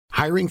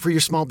Hiring for your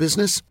small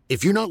business?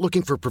 If you're not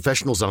looking for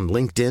professionals on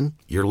LinkedIn,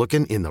 you're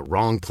looking in the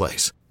wrong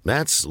place.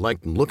 That's like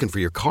looking for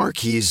your car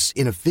keys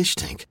in a fish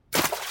tank.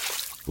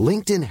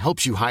 LinkedIn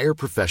helps you hire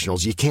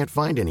professionals you can't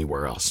find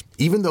anywhere else,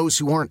 even those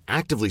who aren't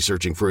actively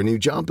searching for a new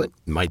job but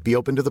might be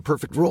open to the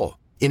perfect role.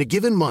 In a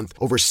given month,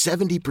 over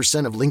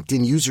 70% of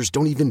LinkedIn users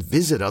don't even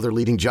visit other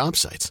leading job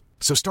sites.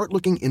 So start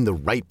looking in the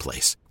right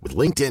place. With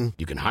LinkedIn,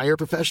 you can hire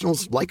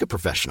professionals like a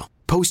professional.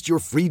 Post your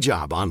free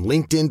job on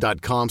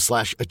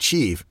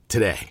linkedin.com/achieve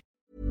today.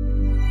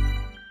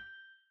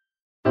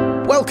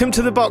 Welcome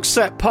to the Box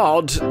Set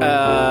Pod,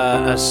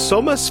 a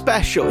summer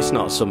special. It's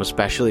not a summer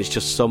special, it's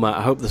just summer.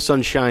 I hope the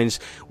sun shines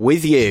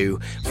with you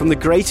from the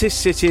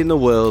greatest city in the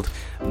world,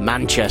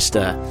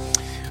 Manchester,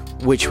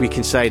 which we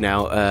can say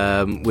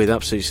now with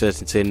absolute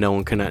certainty, and no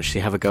one can actually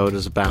have a go at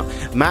us about.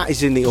 Matt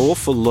is in the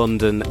awful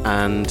London,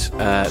 and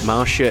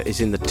Marsha is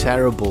in the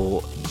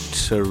terrible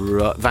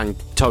Toronto.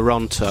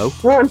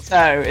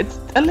 Toronto, it's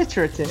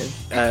alliterative.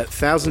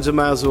 Thousands of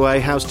miles away.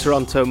 How's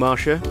Toronto,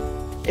 Marsha?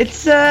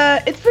 It's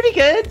pretty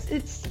good.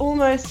 It's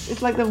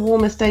like the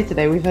warmest day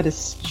today. We've had a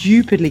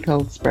stupidly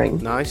cold spring.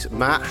 Nice.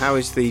 Matt, how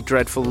is the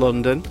dreadful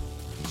London?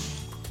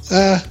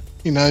 A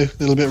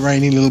little bit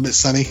rainy, a little bit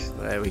sunny.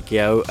 There we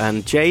go.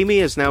 And Jamie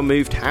has now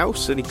moved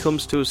house, and he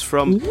comes to us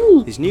from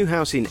his new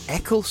house in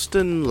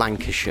Eccleston,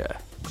 Lancashire.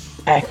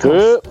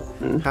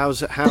 Eccleston.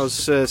 How's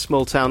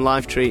small town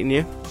life treating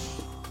you?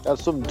 Had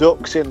some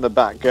ducks in the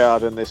back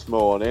garden this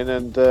morning,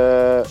 and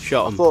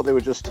Shot 'em. I thought they were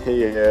just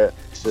here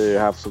to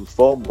have some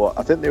fun, but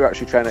I think they were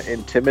actually trying to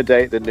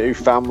intimidate the new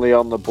family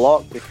on the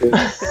block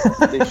because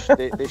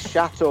they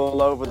shat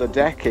all over the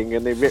decking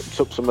and they ripped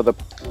up some of the...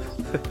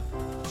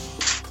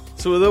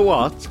 Some of the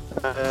what?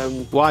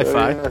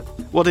 Wi-Fi?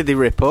 What did they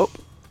rip up?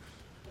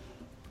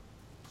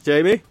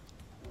 Jamie?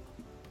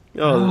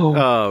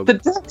 Oh. The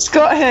ducks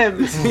got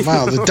him. Oh,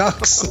 wow, the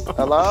ducks.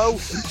 Hello?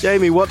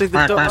 Jamie, what did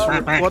the ducks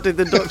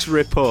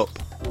rip up?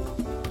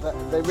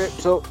 They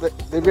ripped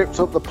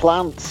up the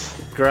plants.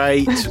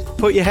 Great.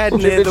 Put your head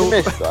near the...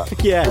 Missed that?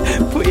 Yeah,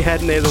 put your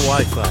head near the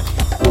Wi-Fi.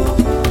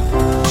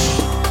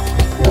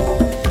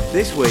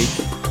 This week,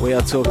 we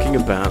are talking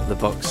about the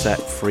box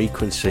set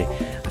Frequency.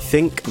 I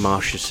think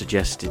Marsha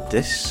suggested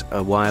this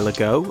a while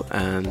ago,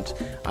 and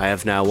I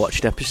have now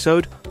watched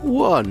episode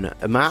 1.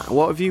 Matt,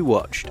 what have you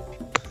watched?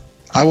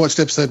 I watched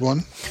episode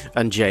 1.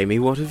 And Jamie,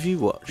 what have you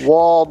watched?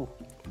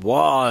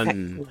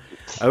 1.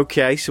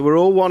 Okay, so we're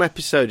all 1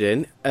 episode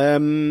in.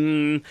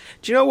 Do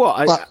you know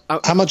what?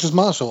 How much has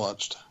Marsha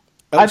watched?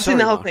 I've seen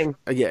the whole thing.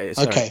 Yeah,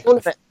 sorry. Okay. All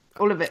of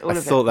it. I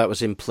thought that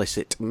was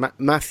implicit.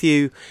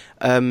 Matthew,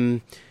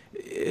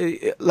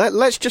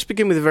 let's just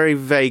begin with a very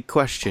vague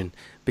question,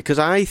 because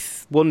I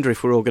wonder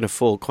if we're all going to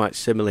fall quite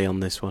similarly on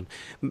this one.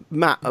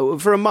 Matt,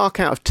 for a mark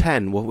out of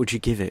 10, what would you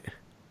give it?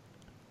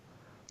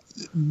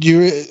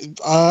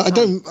 I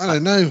don't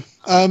know.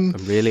 I'm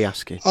really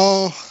asking.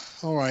 Oh,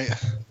 all right.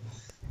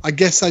 I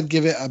guess I'd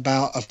give it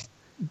about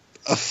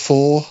a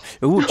 4.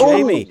 Ooh,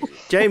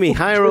 Jamie,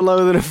 higher or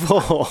lower than a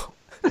 4?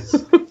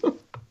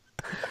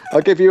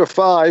 I'll give you a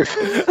 5.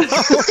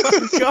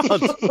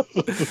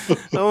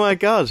 Oh my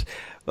god!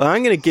 Well,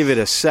 I'm going to give it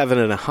a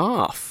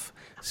 7.5.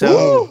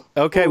 So,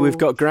 okay, we've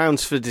got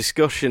grounds for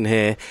discussion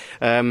here.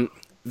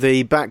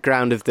 The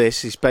background of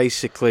this is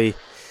basically...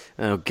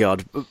 Oh,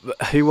 God.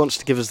 Who wants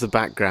to give us the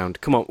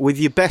background? Come on, with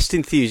your best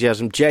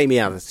enthusiasm, Jamie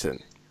Atherton.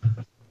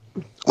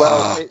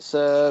 Well,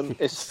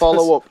 it's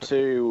follow-up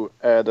to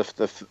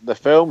the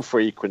film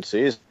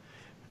Frequencies.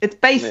 It's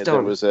based on...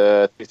 There was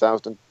a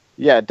 2000...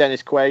 Yeah,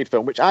 Dennis Quaid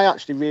film, which I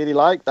actually really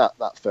like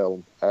that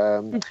film.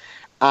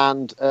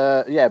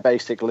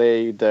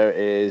 Basically there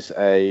is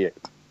a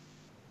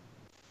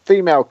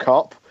female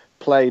cop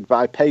played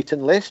by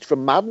Peyton List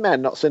from Mad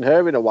Men. Not seen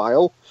her in a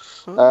while.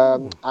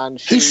 And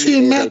who's she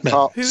in Mad Men?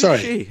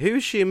 Who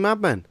is she in Mad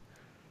Men?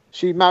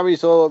 She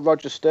marries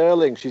Roger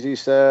Sterling. She's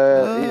his, he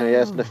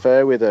has an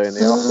affair with her in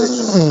the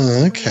office.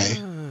 Oh,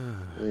 okay.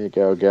 There you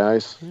go,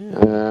 guys.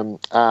 Yeah.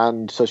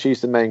 And so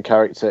she's the main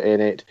character in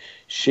it.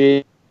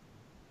 She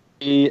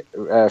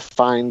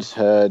finds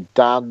her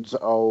dad's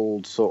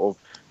old sort of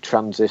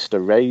transistor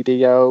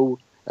radio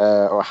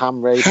or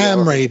ham radio.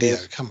 Ham radio,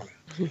 come on.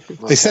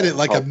 They said it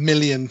like a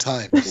million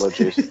times.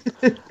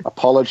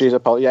 Apologies.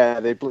 Yeah,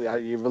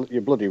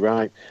 you're bloody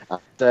right.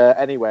 And,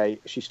 anyway,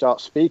 she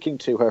starts speaking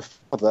to her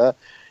father.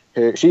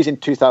 She's in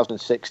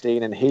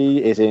 2016 and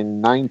he is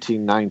in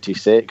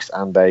 1996,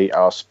 and they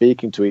are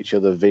speaking to each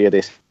other via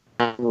this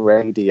ham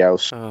radio.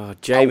 Oh,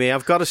 Jamie,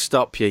 I've got to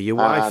stop you. Your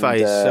Wi-Fi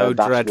is so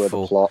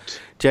dreadful.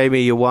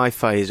 Jamie, your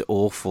Wi-Fi is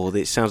awful.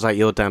 It sounds like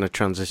you're down a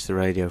transistor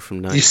radio from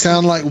 90. You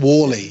sound like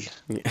Wall-E.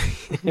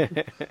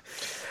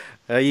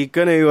 Are you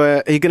going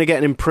to get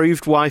an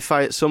improved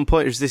Wi-Fi at some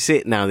point, or is this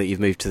it now that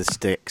you've moved to the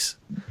sticks?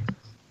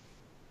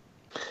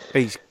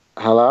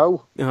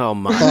 Hello? Oh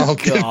my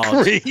God!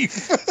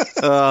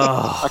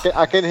 Oh.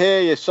 I can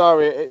hear you.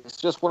 Sorry, it's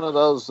just one of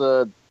those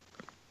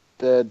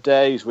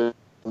days with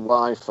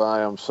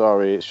Wi-Fi. I'm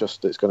sorry, it's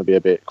going to be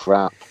a bit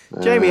crap.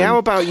 Jamie, how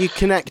about you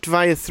connect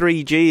via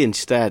 3G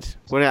instead?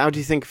 How do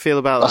you feel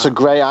about that? That's a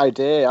great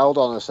idea. Hold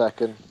on a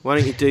second. Why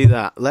don't you do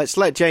that? Let's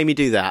let Jamie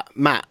do that.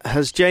 Matt,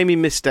 has Jamie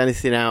missed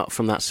anything out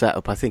from that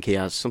setup? I think he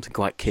has. Something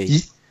quite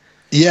key.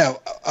 Yeah.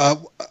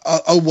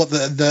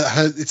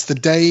 It's the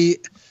day.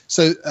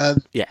 So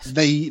yes,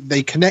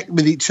 they connect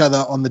with each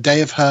other on the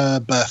day of her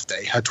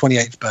birthday, her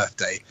 28th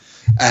birthday,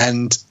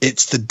 and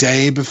it's the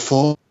day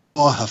before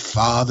her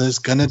father's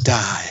gonna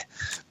die.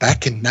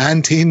 Back in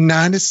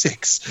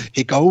 1996,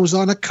 he goes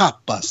on a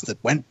cop bus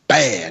that went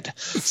bad.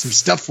 Some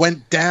stuff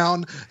went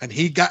down, and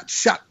he got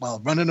shot while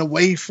running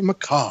away from a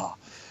car.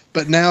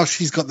 But now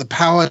she's got the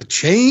power to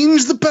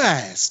change the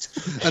past.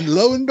 And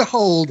lo and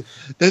behold,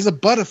 there's a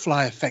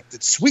butterfly effect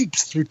that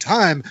sweeps through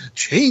time,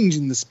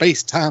 changing the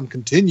space-time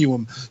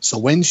continuum. So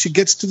when she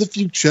gets to the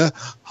future,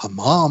 her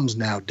mom's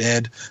now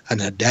dead,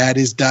 and her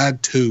daddy's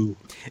died too.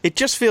 It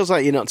just feels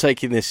like you're not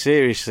taking this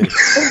seriously.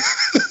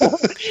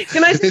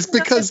 It's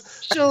because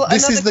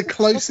this is the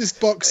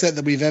closest box set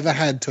that we've ever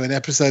had to an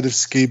episode of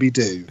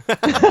Scooby-Doo.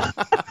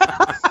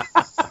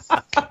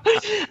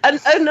 And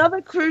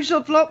another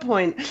crucial plot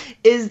point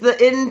is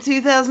that in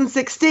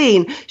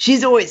 2016,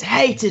 she's always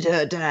hated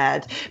her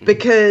dad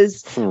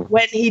because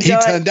when he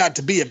died, turned out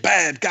to be a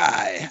bad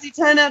guy. He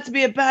turned out to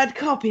be a bad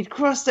cop.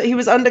 He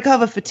was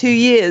undercover for 2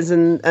 years,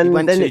 and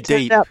then it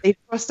turned out he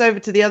crossed over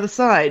to the other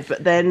side.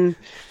 But then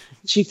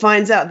she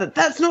finds out that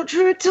that's not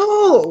true at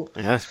all.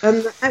 Yes.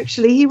 And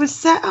actually, he was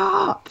set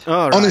up.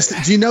 All right. Honestly,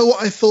 do you know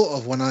what I thought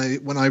of when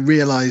I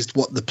realised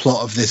what the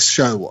plot of this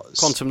show was?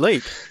 Quantum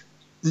Leap.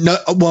 No,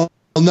 well,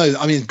 no.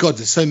 I mean, God,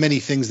 there's so many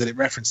things that it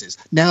references.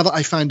 Now that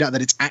I found out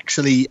that it's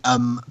actually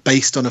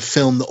based on a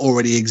film that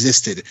already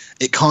existed,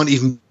 it can't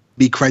even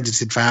be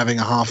credited for having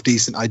a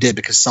half-decent idea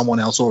because someone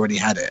else already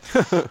had it.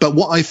 But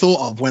what I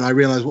thought of when I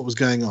realised what was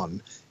going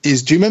on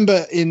is, do you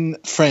remember in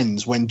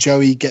Friends when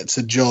Joey gets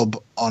a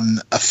job on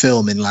a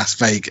film in Las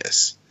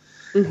Vegas?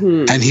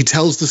 Mm-hmm. And he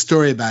tells the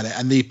story about it,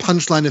 and the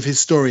punchline of his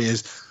story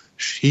is,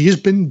 she's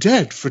been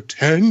dead for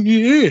 10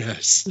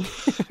 years.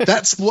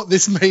 That's what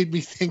this made me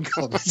think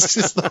of. It's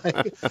just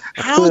like,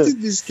 how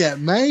did this get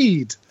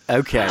made?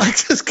 Okay. I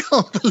just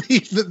can't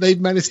believe that they've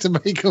managed to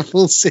make a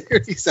full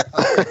series out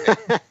of it.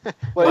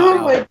 Oh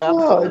my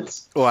God.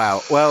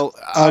 Wow. Well,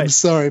 I'm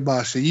sorry,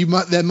 Marsha.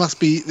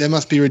 There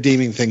must be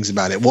redeeming things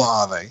about it. What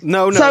are they?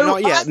 No,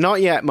 not yet.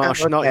 Not yet,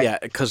 Marsha. Not yet.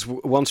 Because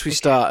once we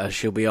start her,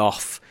 she'll be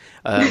off.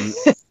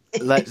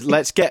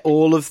 Let's get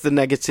all of the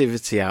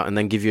negativity out and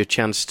then give you a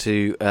chance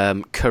to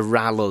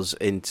corral us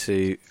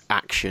into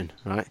action,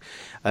 right?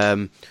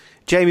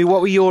 Jamie, what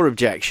were your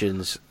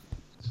objections?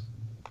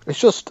 It's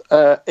just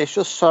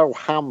so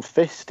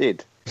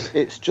ham-fisted.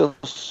 It's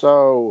just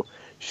so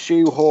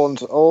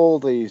shoehorns all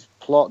these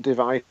plot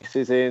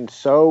devices in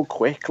so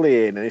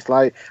quickly and it's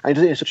like, and it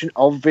does it in such an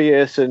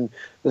obvious, and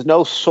there's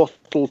no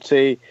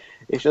subtlety.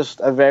 It's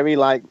just a very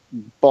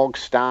bog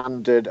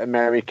standard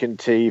American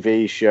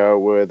TV show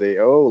where the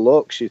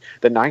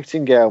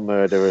Nightingale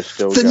murderer is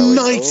still going. The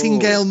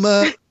Nightingale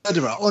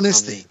murderer,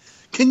 honestly.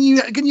 Can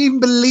you even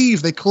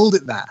believe they called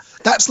it that?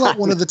 That's like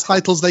one of the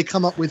titles they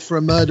come up with for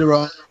a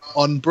murderer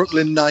on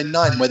Brooklyn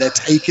Nine-Nine, where they're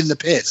taking the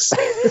piss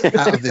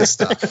out of this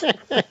stuff.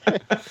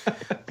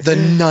 The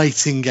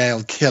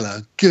Nightingale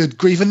killer. Good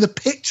grief. And the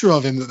picture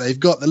of him that they've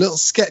got, the little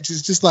sketch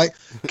is just like,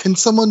 can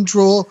someone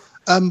draw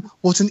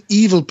what an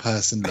evil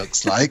person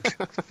looks like?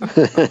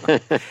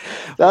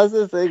 That's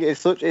the thing.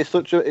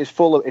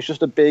 It's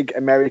just a big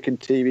American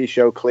TV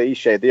show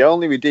cliche. The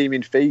only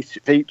redeeming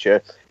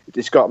feature,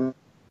 it's got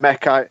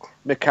Mekhi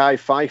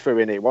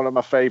Phifer in it, one of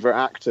my favourite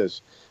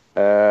actors.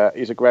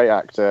 He's a great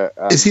actor.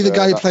 And, is he the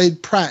guy who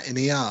played Pratt in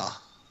ER?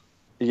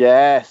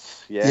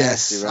 Yes.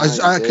 Right,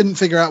 I couldn't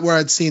figure out where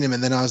I'd seen him,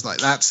 and then I was like,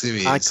 that's who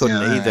he is. I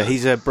couldn't either.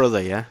 He's a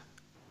brother, yeah?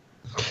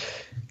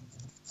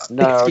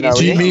 No.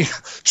 Do you mean,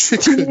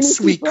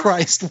 sweet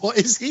Christ, what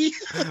is he?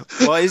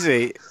 What is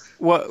he?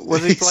 What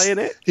was he playing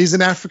it? He's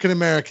an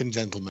African-American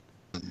gentleman.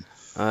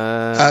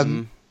 I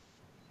don't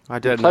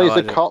know. He plays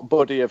a cop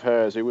buddy of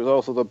hers. He was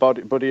also the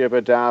buddy of her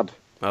dad.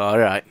 All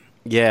right.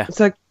 Yeah.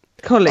 So,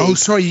 colleague. Oh,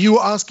 sorry. You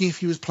were asking if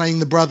he was playing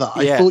the brother.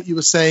 I thought you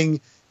were saying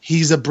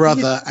he's a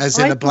brother, as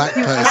in a black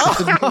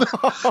person.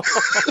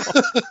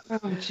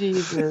 Oh,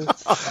 Jesus.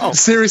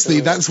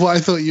 Seriously, that's what I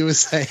thought you were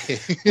saying.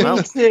 Well,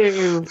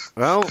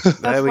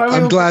 there we go.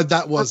 I'm glad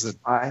that wasn't.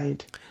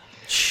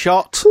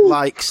 Shot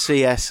like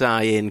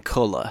CSI in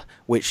colour,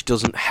 which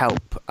doesn't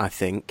help, I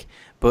think.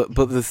 But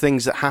the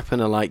things that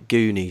happen are like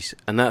Goonies.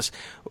 And that's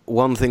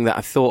one thing that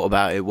I thought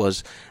about it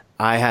was,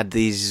 I had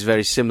these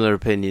very similar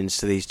opinions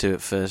to these two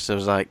at first. I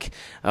was like,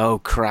 oh,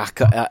 crack.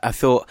 I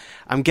thought,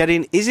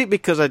 is it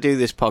because I do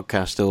this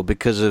podcast or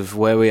because of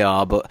where we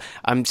are? But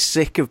I'm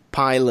sick of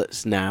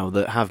pilots now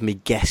that have me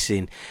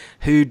guessing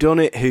who done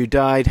it, who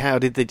died, how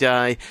did they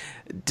die.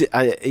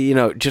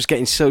 Just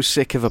getting so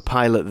sick of a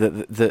pilot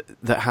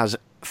that has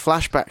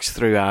flashbacks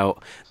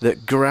throughout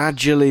that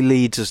gradually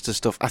leads us to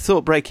stuff. I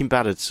thought Breaking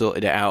Bad had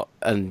sorted it out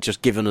and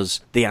just given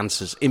us the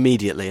answers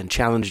immediately and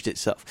challenged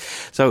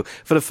itself. So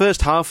for the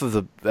first half of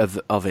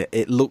it,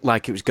 it looked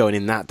like it was going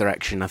in that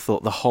direction. I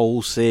thought the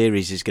whole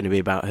series is going to be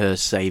about her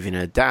saving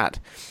her dad.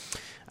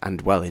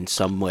 And, well, in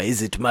some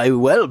ways it may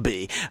well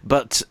be.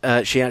 But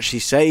she actually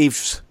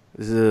saves...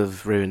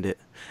 I've ruined it.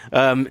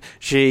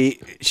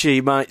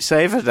 She might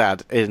save her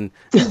dad in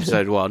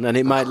episode 1, and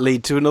it might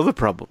lead to another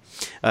problem.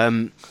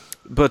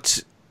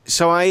 But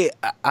so I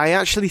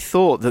actually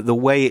thought that the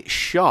way it's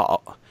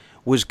shot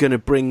was going to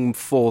bring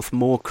forth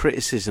more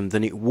criticism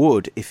than it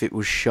would if it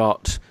was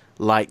shot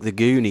like The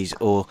Goonies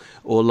or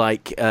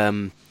like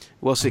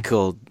what's it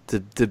called,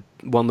 the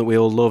one that we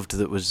all loved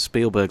that was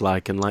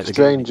Spielberg-like and like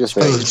Stranger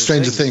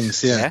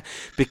Things, yeah.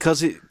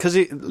 Because it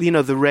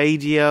the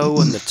radio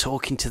and the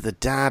talking to the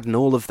dad and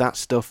all of that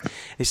stuff.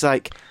 It's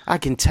like I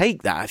can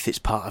take that if it's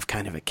part of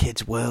kind of a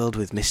kid's world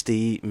with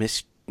mystery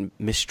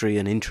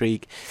and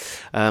intrigue,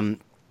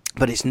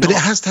 but it's not. But it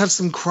has to have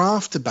some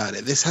craft about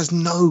it. This has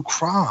no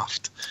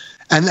craft.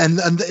 And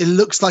it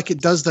looks like it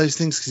does those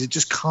things because it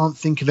just can't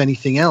think of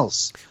anything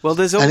else. Well,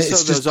 there's also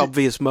those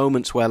obvious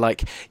moments where,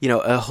 like,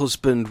 her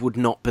husband would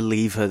not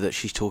believe her that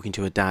she's talking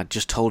to her dad,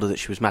 just told her that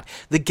she was mad.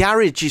 The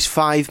garage is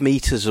 5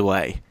 meters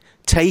away.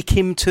 Take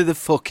him to the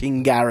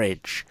fucking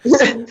garage.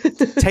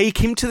 Take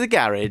him to the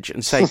garage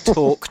and say,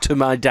 talk to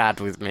my dad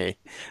with me.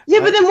 Yeah,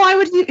 but then why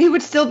would he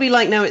would still be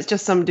like, no, it's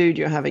just some dude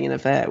you're having an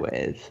affair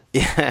with.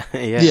 Yeah.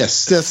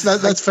 Yes,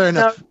 that's fair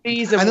enough.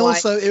 And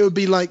also, it would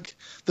be like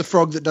the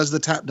frog that does the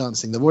tap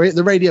dancing.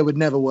 The radio would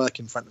never work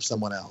in front of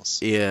someone else.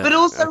 Yeah. But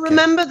also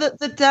remember that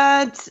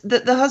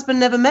the husband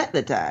never met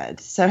the dad.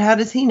 So how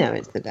does he know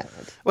it's the dad?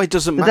 Well, it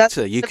doesn't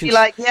matter. You can be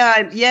like,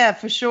 yeah,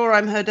 for sure,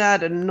 I'm her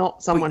dad, and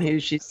not someone who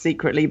she's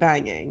secretly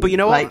banging. But you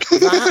know what?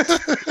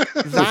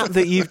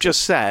 That you've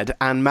just said,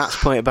 and Matt's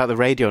point about the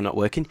radio not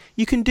working,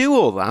 you can do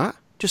all that.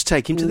 Just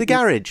take him to the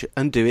garage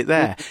and do it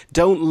there.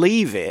 Don't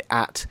leave it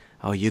at,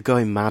 oh, you're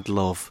going mad,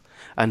 love.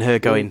 And her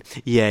going,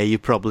 yeah, you're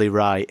probably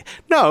right.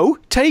 No,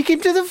 take him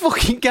to the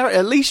fucking garage.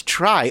 At least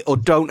try, or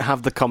don't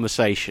have the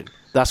conversation.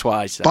 That's what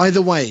I say. By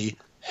the way,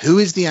 who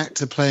is the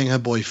actor playing her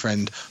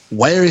boyfriend?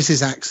 Where is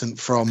his accent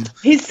from?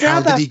 He's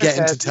How South did he get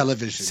African. into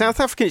television? South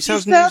African. It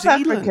sounds He's New South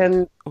Zealand.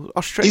 African.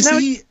 Australia. Is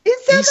he?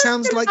 He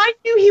sounds like I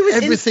knew he was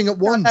everything at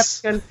South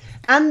once. African,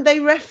 and they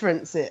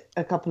reference it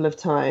a couple of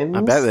times.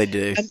 I bet they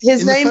do. And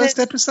his In name the first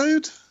is,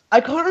 episode?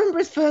 I can't remember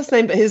his first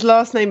name, but his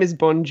last name is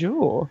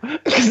Bonjour.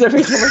 Because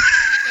every time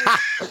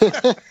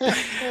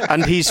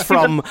And he's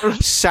from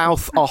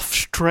South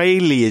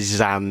Australia,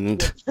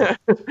 Zand.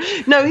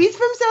 No, he's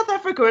from South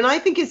Africa, and I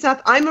think it's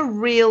South. I'm a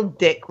real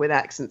dick with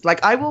accents.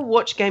 Like, I will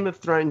watch Game of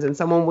Thrones, and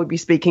someone would be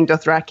speaking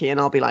Dothraki, and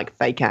I'll be like,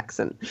 fake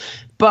accent.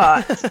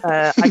 But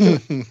I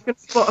can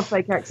spot a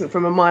fake accent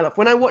from a mile off.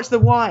 When I watched The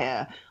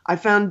Wire, I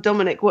found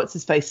Dominic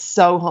What's-His-Face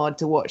so hard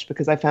to watch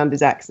because I found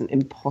his accent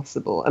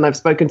impossible. And I've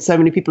spoken to so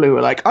many people who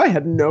were like, I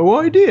had no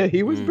idea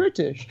he was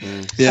British.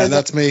 Yeah,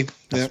 that's me.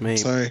 That's me.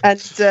 Sorry. And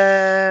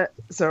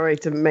sorry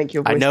to make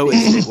your voice. I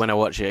notice it when I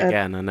watch it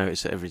again. I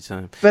notice it every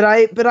time. But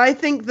I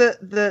think that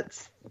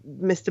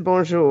Mr.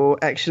 Bonjour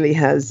actually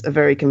has a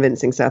very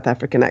convincing South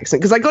African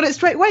accent, because I got it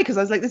straight away, because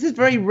I was like, this is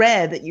very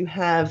rare that you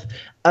have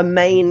a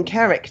main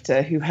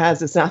character who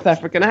has a South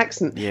African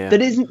accent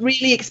that isn't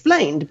really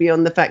explained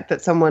beyond the fact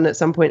that someone at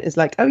some point is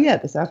like, oh yeah,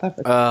 the South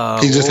African.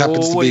 He just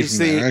happens to be from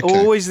there. Okay.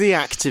 Always the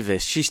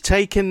activist. She's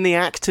taken the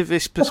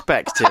activist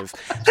perspective.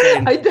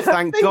 Saying, I don't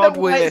thank think God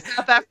that we're white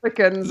South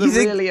Africans are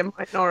really a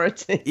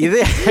minority.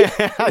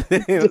 I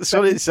think that's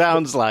what it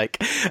sounds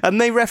like.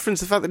 And they reference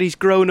the fact that he's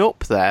grown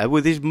up there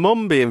with his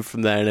mum being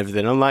from there and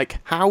everything. I'm like,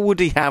 how would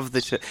he have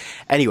this?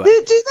 Anyway,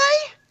 Do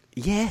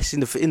they? Yes,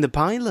 in the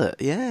pilot,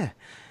 yeah.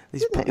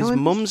 His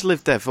mum's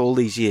lived there for all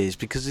these years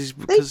because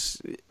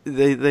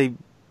they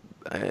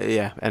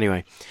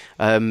anyway.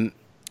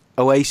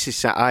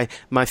 Oasis.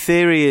 My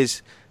theory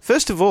is,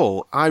 first of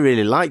all, I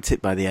really liked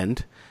it by the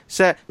end.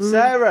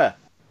 Sarah,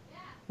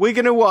 we're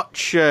going to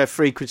watch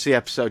Frequency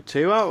episode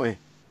 2, aren't we?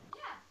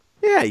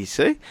 Yeah, you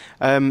see.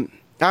 How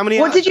many?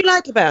 What did you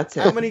like about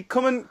it? How many?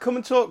 Come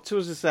and talk to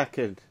us a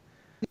second.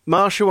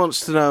 Marsha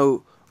wants to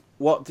know,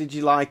 what did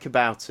you like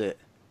about it?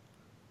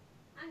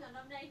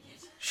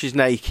 She's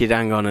naked,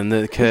 hang on, and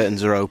the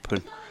curtains are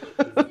open.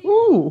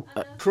 Ooh.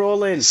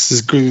 Crawl in.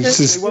 This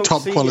is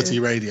top quality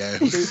radio.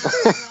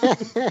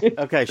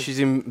 Okay, she's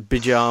in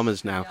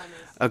pyjamas now.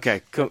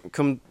 Okay,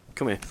 come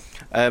here.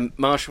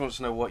 Marsha wants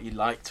to know what you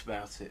liked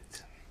about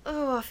it.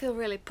 Oh, I feel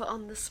really put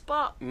on the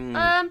spot.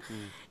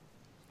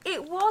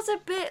 It was a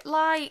bit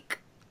like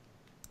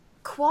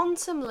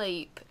Quantum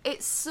Leap.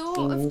 It's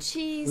sort of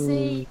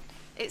cheesy.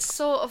 It's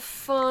sort of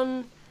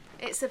fun.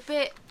 It's a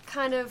bit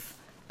kind of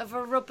a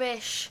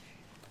rubbish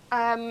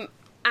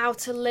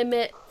Outer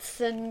Limits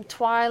and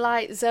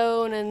Twilight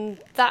Zone and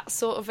that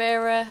sort of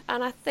era,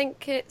 and I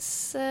think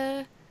it's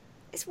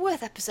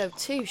worth episode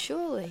 2,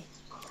 surely.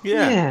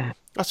 Yeah,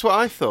 that's what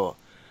I thought.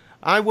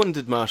 I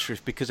wondered, Marsha,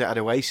 if because it had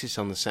Oasis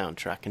on the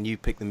soundtrack and you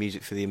picked the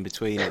music for the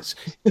In-Betweeners,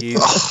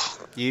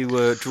 you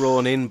were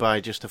drawn in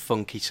by just a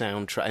funky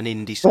soundtrack, an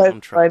indie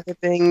soundtrack. By the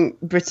being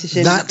British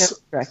indie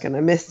soundtrack, and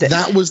I missed it.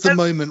 That was the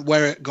moment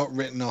where it got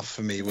written off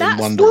for me when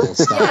Wonderwall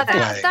started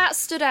playing. That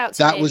stood out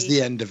to me. That was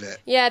the end of it.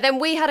 Yeah, then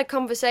we had a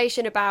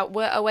conversation about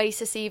were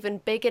Oasis even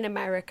big in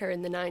America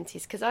in the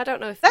 90s, because I don't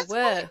know if they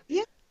were.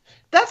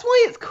 That's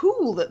why it's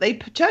cool that they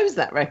chose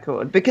that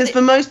record, because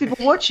for most people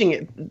watching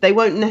it, they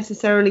won't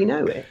necessarily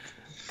know it.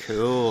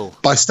 Cool.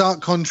 By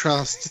stark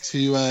contrast to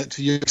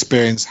your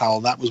experience,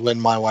 Hal, that was when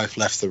my wife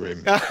left the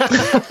room.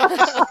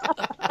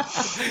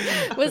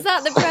 Was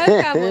that the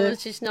program, or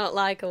was she not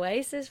like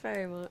Oasis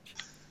very much?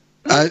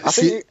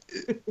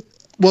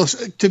 Well,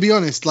 to be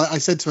honest, like I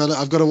said to her, look,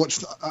 I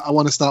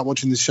want to start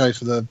watching this show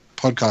for the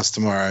podcast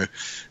tomorrow.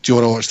 Do you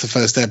want to watch the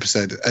first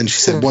episode? And she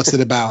said, what's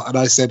it about? And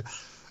I said,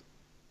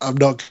 I'm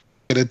not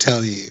going to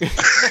tell you,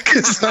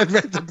 because I'd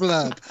read the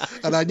blurb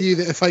and I knew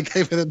that if I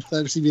gave her the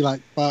blurb, she'd be like,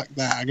 fuck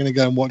that, I'm going to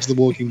go and watch The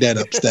Walking Dead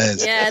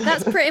upstairs. Yeah,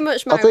 that's pretty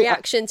much my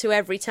reaction to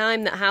every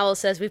time that Howell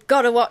says we've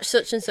got to watch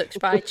such and such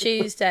by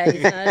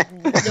Tuesday. I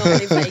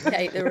normally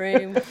vacate the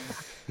room.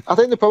 I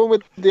think the problem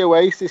with the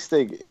Oasis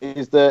thing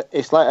is that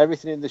it's like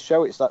everything in the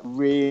show, it's like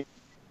really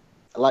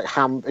like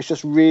it's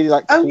just really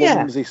like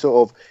clumsy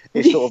sort of.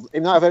 It's sort of. They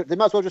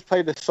might as well just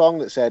play the song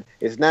that said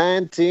it's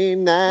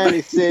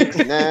 1996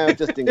 now,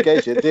 just in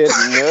case you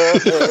didn't know.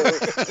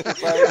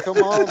 It's like, come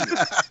on.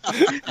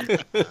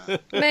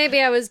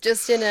 Maybe I was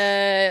just in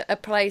a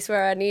place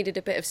where I needed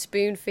a bit of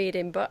spoon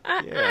feeding, but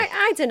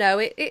I don't know.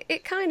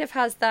 It kind of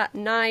has that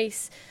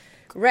nice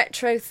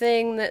retro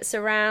thing that's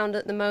around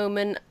at the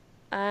moment.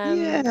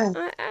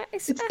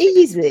 It's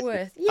easy.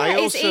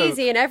 It's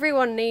easy, and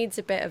everyone needs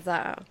a bit of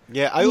that.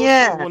 Yeah, I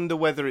also wonder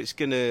whether it's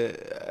going to...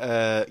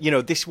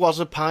 this was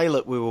a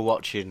pilot we were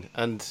watching,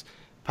 and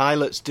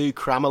pilots do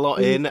cram a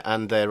lot in,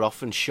 and they're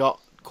often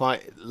shot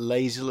quite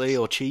lazily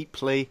or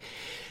cheaply.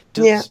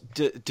 Do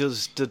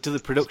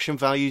the production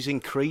values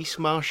increase,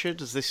 Marsha?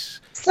 Does this...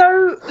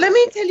 So let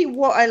me tell you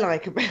what I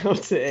like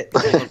about it.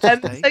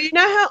 So you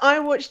know how I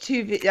watch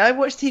TV? I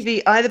watch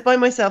TV either by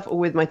myself or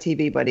with my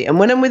TV buddy. And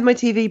when I'm with my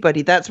TV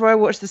buddy, that's where I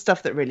watch the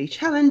stuff that really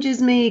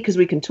challenges me, because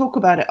we can talk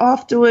about it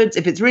afterwards.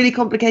 If it's really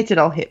complicated,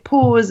 I'll hit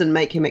pause and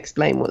make him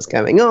explain what's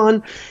going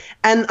on.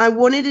 And I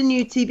wanted a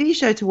new TV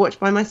show to watch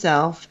by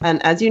myself.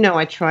 And as you know,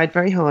 I tried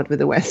very hard with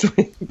The West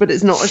Wing, but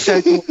it's not a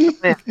show to watch on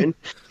my own.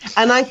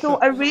 And I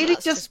thought I really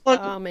just want...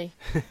 And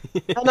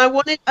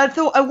I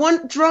thought I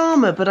want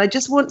drama, but I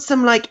just want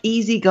some like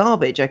easy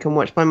garbage I can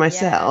watch by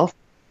myself.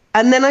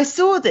 Yeah. And then I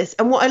saw this,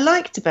 and what I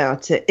liked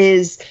about it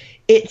is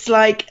it's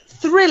like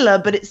thriller,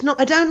 but it's not...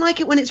 I don't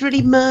like it when it's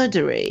really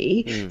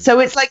murdery. So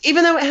it's like,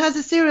 even though it has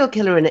a serial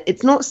killer in it,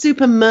 it's not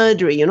super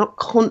murdery. You're not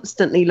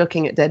constantly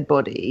looking at dead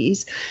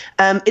bodies.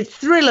 It's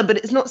thriller, but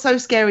it's not so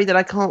scary that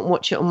I can't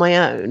watch it on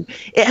my own.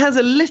 It has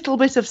a little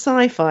bit of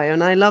sci-fi,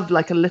 and I love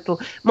like a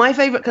little... My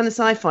favorite kind of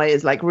sci-fi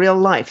is like real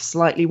life,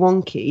 slightly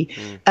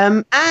wonky.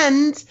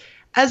 And...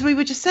 as we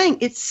were just saying,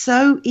 it's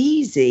so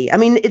easy. I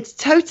mean,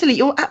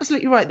 you're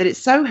absolutely right that it's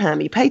so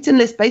hammy. Peyton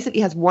List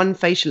basically has one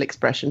facial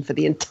expression for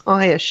the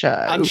entire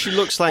show. And she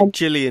looks like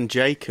Gillian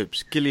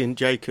Jacobs. I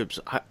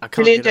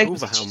can't get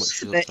over how much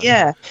she looks like.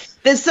 Yeah.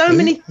 There's so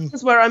many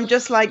things where I'm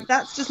just like,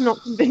 that's just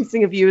not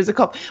convincing of you as a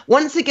cop.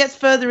 Once it gets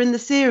further in the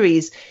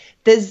series,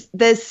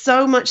 there's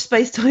so much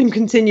space-time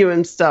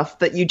continuum stuff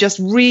that you just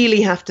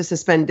really have to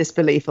suspend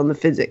disbelief on the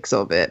physics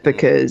of it,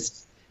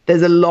 because...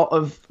 there's a lot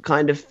of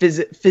kind of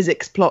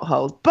physics plot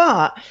holes,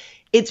 but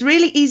it's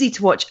really easy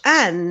to watch,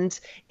 and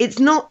it's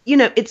not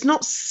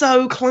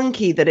so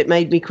clunky that it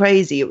made me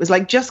crazy. It was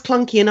like just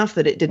clunky enough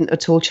that it didn't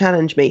at all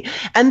challenge me.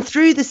 And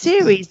through the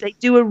series, they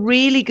do a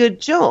really good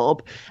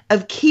job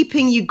of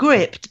keeping you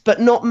gripped, but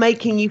not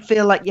making you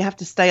feel like you have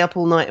to stay up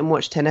all night and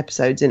watch 10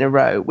 episodes in a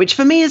row, which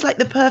for me is like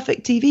the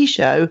perfect TV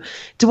show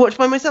to watch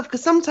by myself,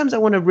 because sometimes I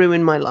want to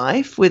ruin my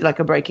life with like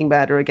a Breaking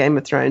Bad or a Game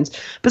of Thrones,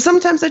 but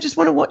sometimes I just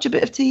want to watch a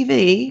bit of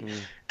TV.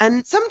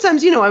 And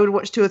sometimes, I would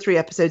watch 2 or 3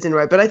 episodes in a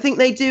row. But I think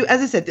they do,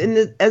 as I said,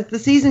 as the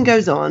season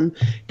goes on,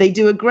 they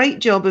do a great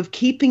job of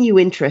keeping you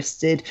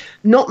interested,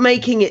 not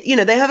making it,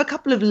 they have a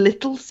couple of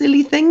little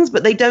silly things,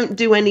 but they don't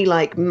do any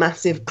like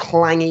massive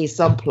clangy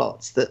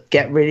subplots that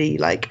get really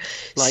like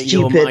stupid.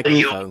 Your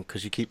microphone,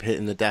 because you keep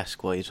hitting the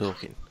desk while you're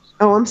talking.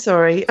 Oh, I'm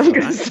sorry. I'm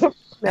going to stop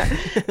that.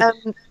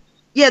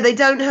 Yeah, they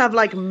don't have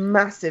like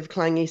massive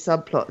clangy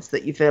subplots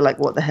that you feel like,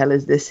 what the hell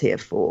is this here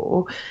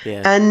for?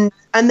 Yeah.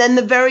 And then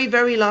the very,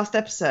 very last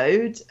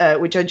episode,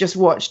 which I just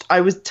watched,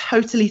 I was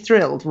totally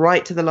thrilled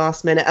right to the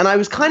last minute. And I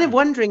was kind of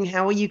wondering,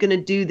 how are you going to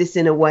do this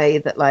in a way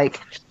that like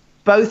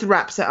both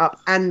wraps it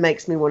up and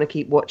makes me want to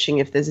keep watching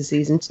if there's a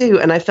season 2?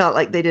 And I felt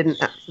like they did an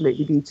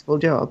absolutely beautiful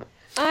job.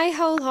 I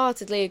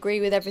wholeheartedly agree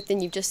with everything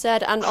you've just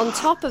said. And on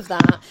top of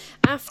that,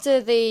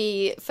 after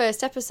the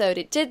first episode,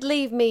 it did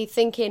leave me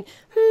thinking,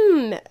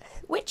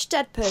 which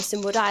dead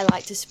person would I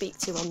like to speak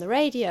to on the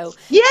radio?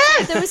 Yeah!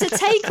 There was a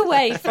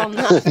takeaway from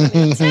that for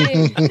me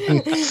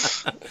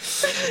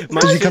too.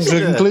 Did you come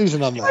to a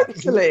conclusion on that?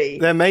 Totally.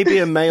 There may be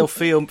a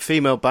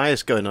male-female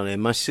bias going on here.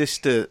 My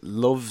sister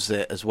loves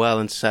it as well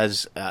and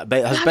says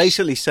has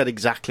basically said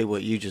exactly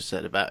what you just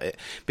said about it,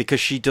 because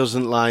she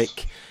doesn't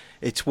like.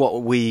 It's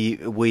what we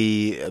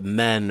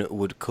men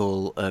would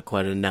call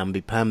quite a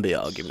namby-pamby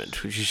argument.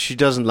 She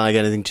doesn't like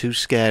anything too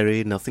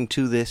scary, nothing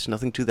too this,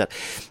 nothing too that.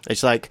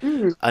 It's like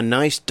a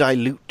nice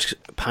dilute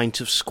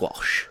pint of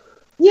squash.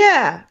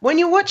 Yeah, when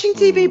you're watching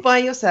TV by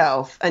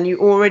yourself and you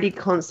already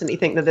constantly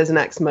think that there's an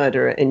axe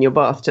murderer in your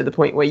bath to the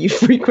point where you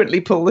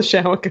frequently pull the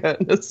shower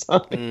curtain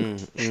aside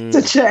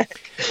to check,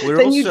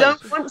 you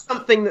don't want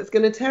something that's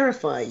going to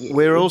terrify you.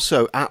 We're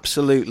also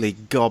absolutely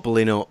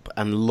gobbling up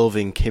and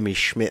loving Kimmy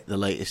Schmidt, the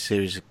latest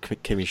series of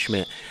Kimmy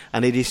Schmidt,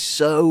 and it is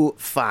so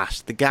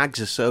fast. The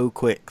gags are so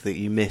quick that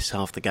you miss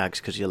half the gags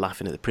because you're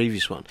laughing at the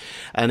previous one,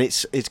 and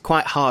it's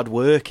quite hard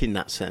work in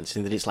that sense,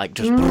 in that it's like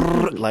just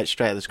like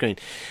straight at the screen.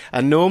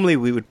 And normally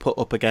we would put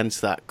up against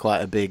that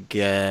quite a big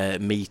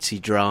meaty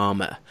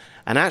drama,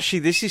 and actually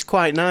this is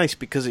quite nice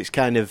because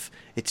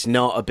it's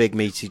not a big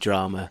meaty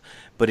drama,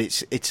 but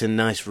it's a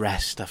nice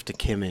rest after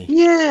Kimmy.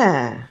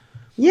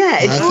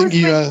 It's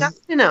always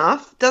just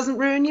enough, doesn't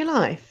ruin your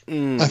life.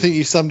 I think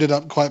you summed it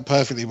up quite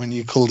perfectly when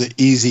you called it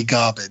easy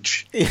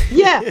garbage.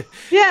 Yeah.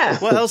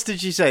 What else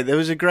did you say? There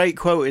was a great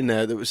quote in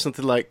there that was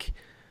something like,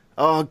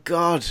 oh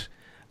God,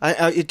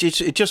 it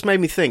just made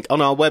me think,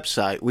 on our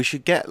website, we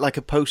should get like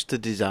a poster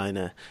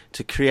designer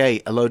to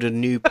create a load of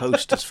new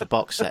posters for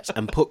box sets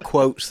and put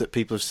quotes that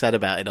people have said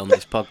about it on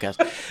this podcast.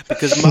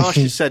 Because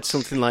Marsha said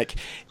something like,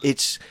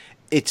 it's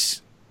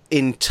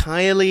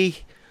entirely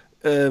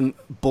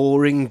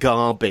boring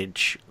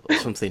garbage or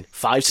something.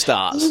 5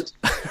 stars.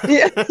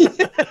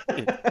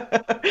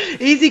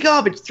 Easy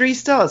garbage, 3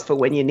 stars for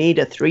when you need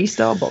a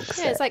 3-star box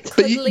set. Yeah, it's like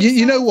but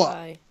you know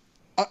what?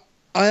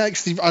 I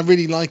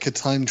really like a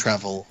time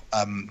travel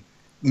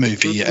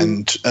movie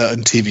and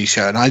TV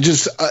show, and I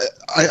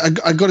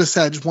got to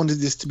say I just wanted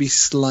this to be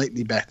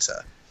slightly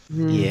better.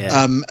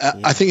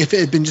 I think if it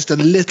had been just a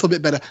little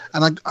bit better,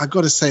 and I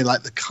got to say,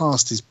 like, the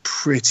cast is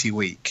pretty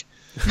weak.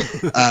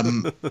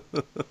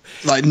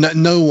 Like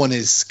no one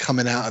is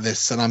coming out of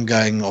this and I'm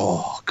going,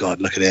 oh God,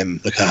 look at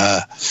him, look at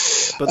her.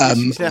 But this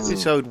is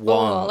episode 1.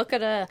 Oh, look at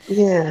her.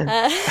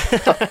 Yeah.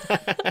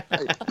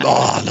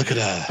 Oh, look at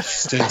her.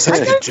 She's doing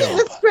such a good job.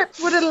 The script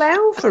would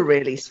allow for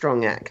really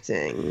strong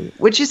acting,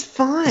 which is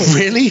fine.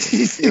 Really?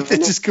 They're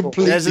just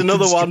completely. There's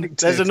another one.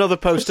 There's another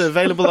poster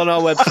available on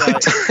our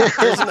website. It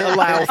doesn't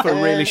allow for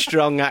really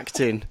strong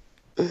acting.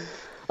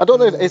 I don't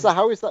know.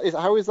 How is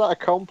that a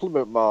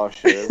compliment,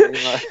 Marsha? I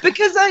mean, like...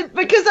 because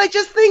I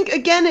just think,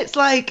 again, it's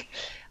like,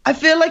 I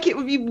feel like it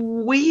would be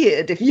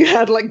weird if you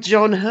had like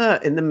John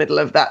Hurt in the middle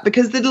of that,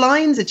 because the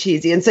lines are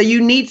cheesy, and so you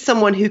need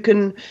someone who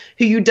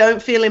you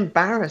don't feel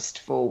embarrassed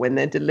for when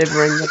they're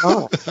delivering the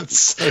line. That's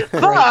so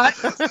but I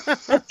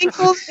think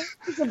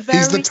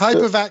he's the type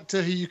of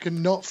actor who you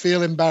cannot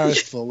feel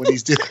embarrassed for when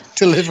he's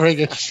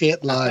delivering a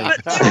shit line.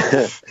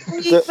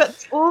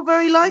 But all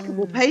very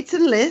likable.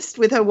 Peyton List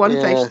with her one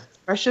facial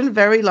expression,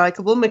 very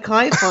likable.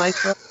 Mekhi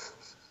Phifer,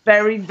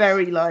 very,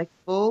 very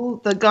likable.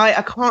 The guy,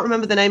 I can't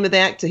remember the name of the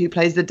actor who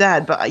plays the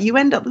dad, but you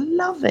end up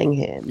loving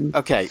him.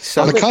 Okay,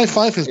 so Mekhi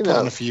Phifer's put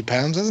on a few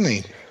pounds, hasn't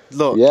he?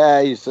 Look,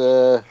 he's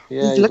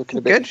looking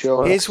a bit good.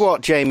 short. Here's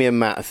what Jamie and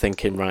Matt are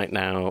thinking right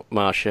now,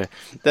 Marsha.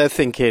 They're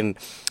thinking,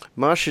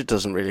 Marsha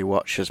doesn't really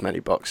watch as many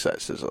box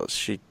sets as us.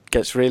 She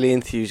gets really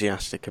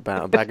enthusiastic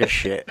about a bag of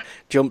shit,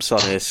 jumps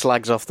on here,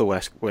 slags off the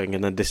West Wing,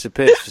 and then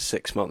disappears for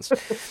 6 months.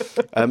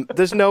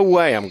 There's no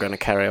way I'm going to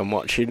carry on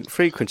watching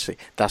Frequency.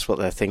 That's what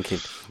they're thinking.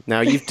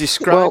 Now, you've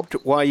described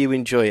why you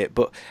enjoy it,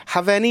 but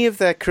do any of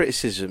their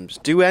criticisms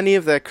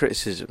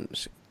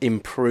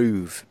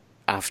improve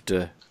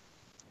after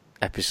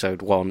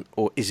episode 1,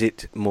 or is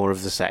it more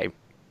of the same?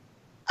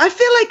 I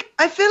feel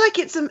like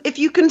it's if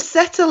you can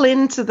settle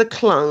into the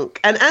clunk,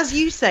 and as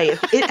you say,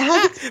 it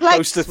has its place.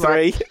 Poster 3.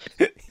 Right?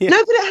 Yeah.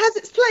 No, but it has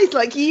its place.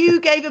 Like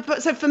you gave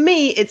so for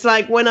me, it's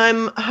like when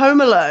I'm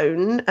home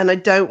alone and I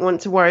don't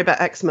want to worry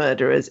about ex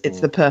murderers,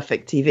 it's the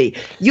perfect TV.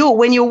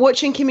 When you're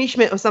watching Kimmy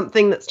Schmidt or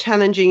something that's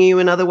challenging you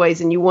in other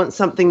ways, and you want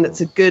something that's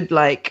a good,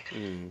 like,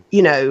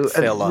 just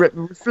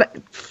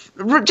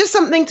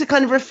something to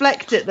kind of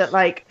reflect it, that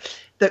like.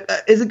 That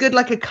is a good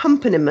like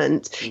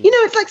accompaniment.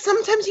 It's like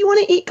sometimes you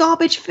want to eat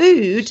garbage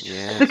food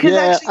because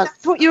actually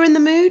that's what you're in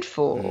the mood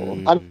for.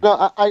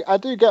 I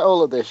do get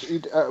all of this.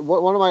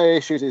 One of my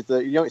issues is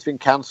that it's been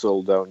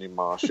cancelled, don't you,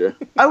 Marsha?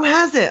 Oh,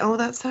 has it? Oh,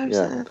 that's so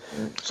sad.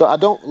 So I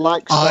don't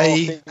like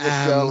starting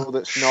a show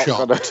that's not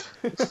gonna.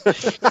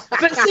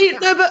 But see,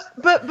 no,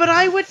 but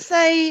I would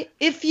say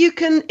if you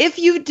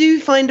do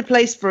find a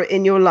place for it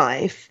in your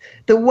life.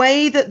 The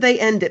way that they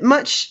end it,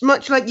 much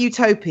like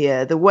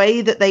Utopia, the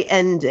way that they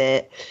end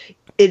it,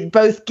 it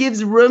both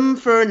gives room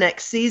for a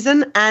next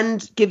season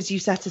and gives you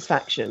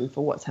satisfaction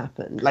for what's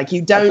happened. Like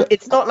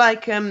it's not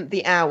like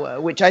The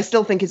Hour, which I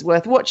still think is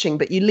worth watching,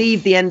 but you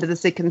leave the end of the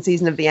second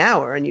season of The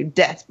Hour and you're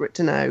desperate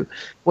to know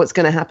what's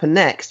going to happen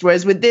next.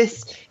 Whereas with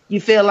this,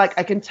 you feel like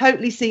I can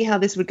totally see how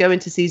this would go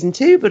into season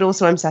 2, but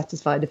also I'm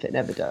satisfied if it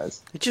never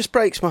does. It just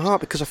breaks my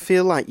heart because I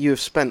feel like you have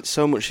spent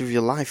so much of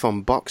your life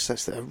on box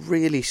sets that are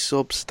really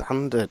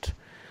substandard.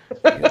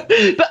 But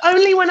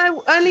only when that's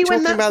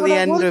about what the I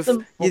end want of.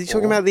 them You're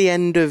talking about the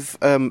end of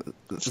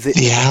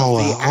The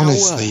hour.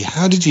 Honestly,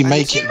 how did you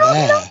make it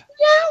there?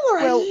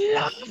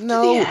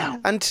 No,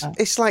 and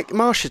it's like,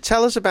 Marsha,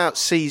 tell us about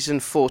season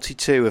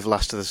 42 of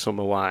Last of the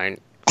Summer Wine.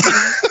 But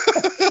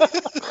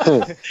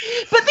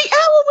the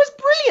hour was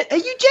brilliant. Are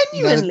you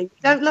genuinely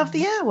don't love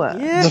the hour?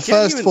 Yeah, the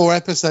first 4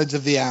 episodes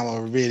of the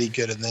hour were really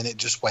good, and then it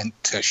just went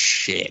to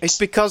shit. It's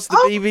because the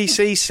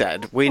BBC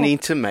said we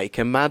need to make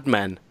a Mad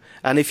Men.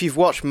 And if you've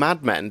watched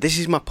Mad Men, this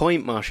is my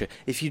point, Marsha.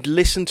 If you'd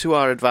listen to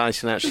our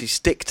advice and actually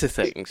stick to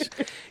things,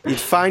 you'd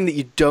find that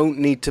you don't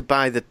need to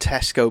buy the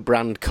Tesco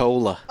brand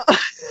cola.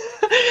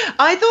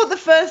 I thought the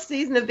first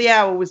season of The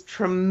Hour was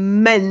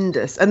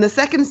tremendous. And the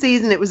second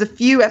season, it was a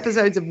few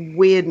episodes of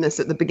weirdness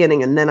at the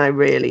beginning, and then I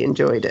really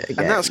enjoyed it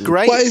again. And that's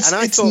great. Well, it's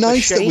thought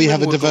nice that we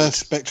have a Shaman diverse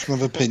spectrum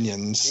of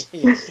opinions.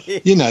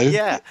 You know,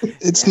 Yeah.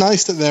 it's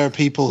nice that there are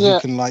people who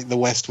can like The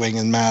West Wing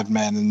and Mad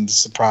Men and The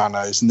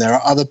Sopranos, and there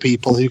are other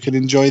people who can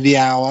enjoy The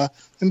Hour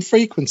and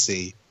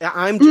Frequency.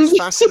 I'm just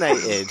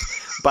fascinated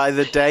by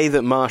the day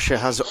that Marsha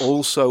has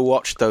also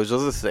watched those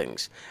other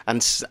things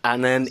and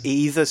then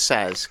either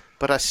says,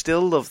 but I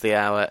still love The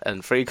Hour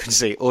and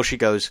Frequency, or she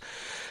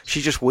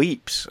just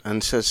weeps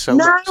and says, so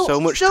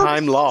much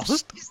time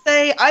lost.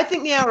 I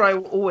think The Hour I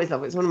will always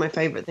love. It's one of my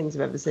favourite things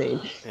I've ever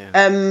seen.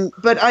 Yeah.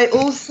 But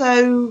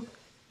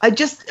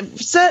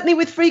certainly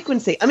with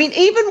Frequency, I mean,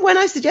 even when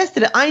I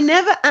suggested it, I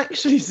never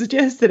actually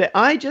suggested it.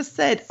 I just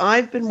said,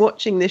 I've been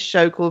watching this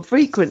show called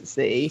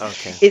Frequency.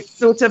 Okay. It's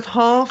sort of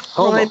half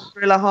crime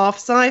thriller, half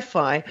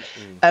sci-fi.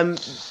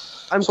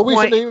 So we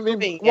shouldn't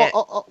even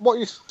what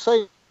you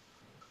say.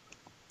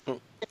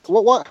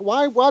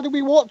 Why did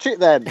we watch it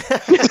then?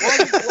 We're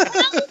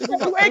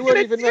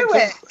going to do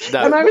it.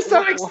 No. And I was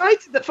so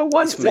excited that for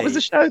once it was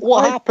a show.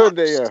 What happened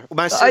here?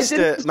 My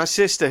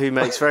sister, who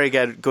makes very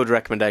good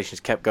recommendations,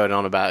 kept going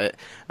on about it,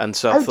 and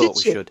so I thought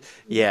we should.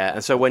 Yeah,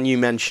 and so when you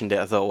mentioned it,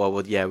 I thought,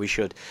 well, yeah, we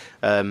should.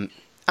 And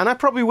I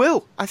probably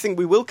will. I think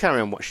we will carry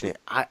on watching it.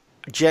 I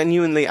don't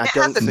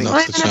think.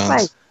 Not the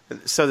chance.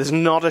 So there's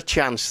not a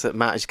chance that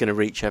Matt is going to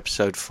reach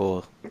episode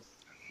 4.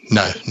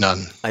 No,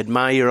 none. I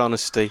admire your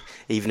honesty,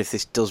 even if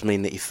this does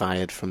mean that you're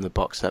fired from the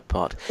box set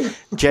pod.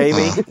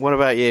 Jamie, what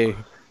about you?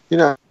 You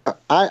know,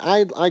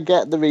 I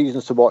get the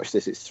reasons to watch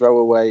this. It's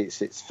throwaway.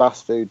 It's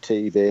fast food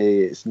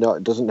TV.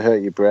 It doesn't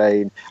hurt your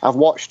brain. I've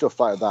watched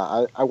stuff like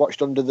that. I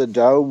watched Under the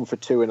Dome for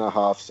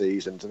 2.5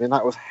 seasons. I mean,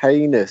 that was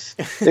heinous.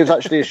 It was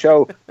actually a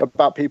show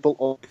about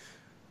people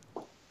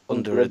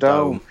under a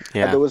dome.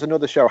 Yeah. And there was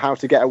another show, How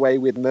to Get Away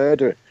with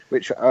Murder,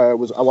 which I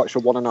watched a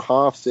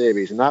 1.5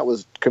 series, and that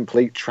was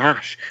complete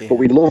trash. Yeah. But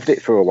we loved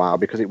it for a while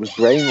because it was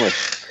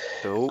brainless.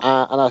 Cool.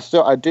 And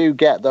I do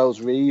get those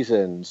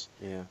reasons,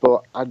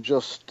 but I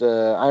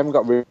haven't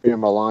got room in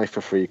my life for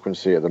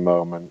Frequency at the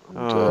moment. And,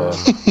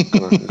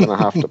 gonna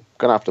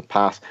have to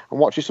pass. I'm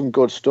watching some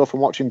good stuff. I'm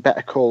watching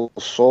Better Call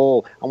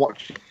Saul. I'm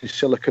watching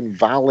Silicon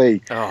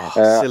Valley.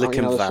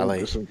 Silicon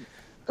Valley. It's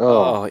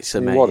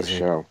amazing. What a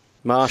show.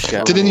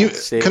 Marsha,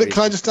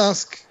 can I just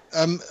ask?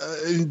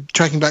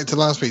 Tracking back to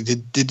last week,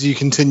 did you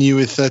continue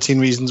with 13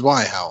 Reasons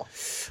Why, Hal?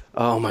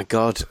 Oh my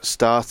God!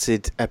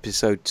 Started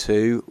episode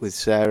 2 with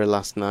Sarah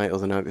last night or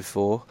the night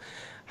before.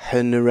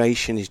 Her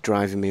narration is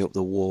driving me up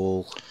the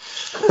wall.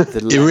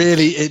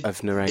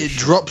 It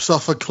drops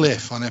off a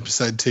cliff on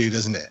episode 2,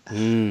 doesn't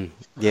it?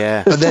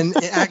 Yeah. But then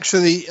it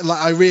actually,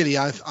 I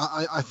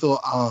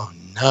thought, oh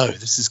no,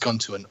 this has gone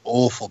to an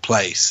awful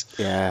place.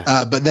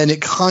 Yeah. But then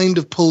it kind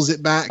of pulls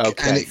it back.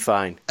 Okay, and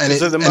fine. And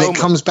it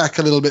comes back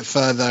a little bit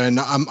further, and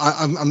I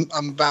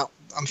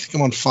think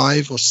I'm on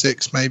 5 or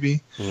 6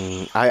 maybe.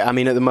 I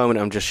mean, at the moment,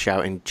 I'm just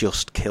shouting,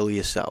 "Just kill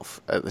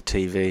yourself" at the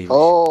TV.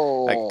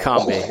 It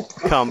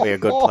can't be a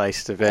good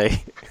place to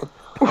be.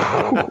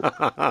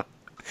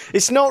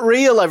 It's not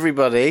real,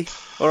 everybody.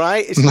 All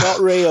right, it's not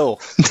real.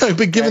 No,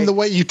 but given the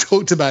way you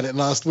talked about it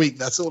last week,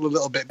 that's all a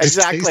little bit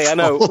distasteful. Exactly. I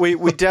know.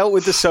 We dealt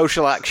with the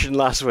social action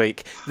last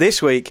week.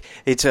 This week,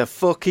 it's a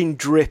fucking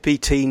drippy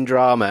teen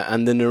drama,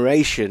 and the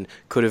narration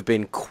could have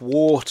been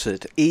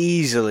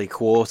easily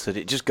quartered.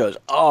 It just goes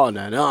on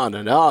and on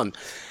and on.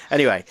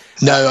 Anyway.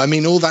 No, I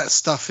mean all that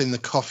stuff in the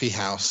coffee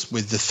house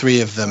with the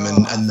 3 of them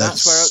and the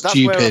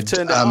stupid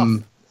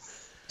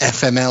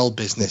FML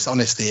business.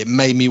 Honestly, it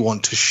made me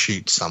want to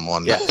shoot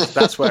someone. Yeah,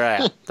 that's where I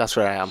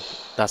am.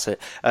 That's it.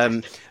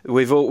 I've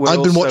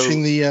been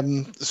watching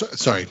the.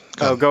 Sorry.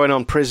 Going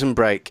on Prison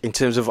Break. In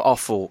terms of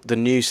offal, the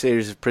new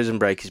series of Prison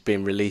Break is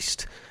being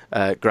released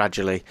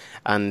gradually,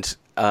 and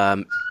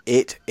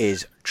it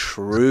is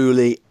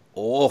truly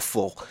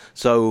awful.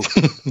 So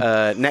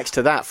next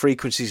to that,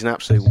 Frequency's an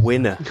absolute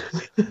winner.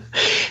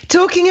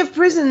 Talking of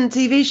prison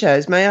TV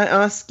shows, may I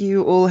ask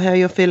you all how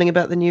you're feeling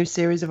about the new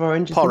series of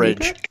Orange is the New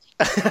Black?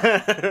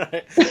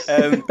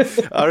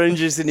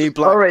 Orange is the New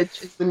Black.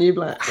 Orange is the New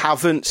Black.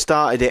 Haven't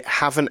started it.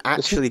 Haven't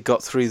actually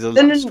got through the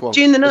last one.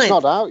 June the 9th. It's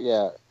not out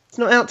yet. It's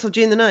not out till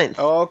June the 9th.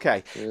 Oh,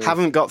 okay.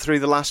 Haven't got through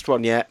the last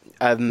one yet.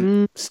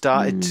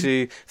 Started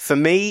to... For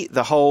me,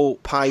 the whole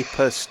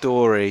Piper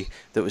story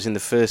that was in the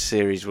first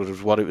series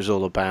was what it was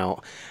all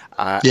about.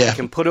 I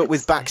can put up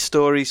with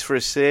backstories for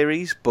a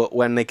series, but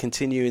when they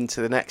continue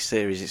into the next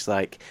series, it's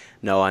like,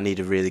 no, I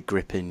need a really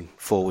gripping,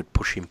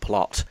 forward-pushing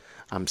plot.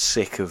 I'm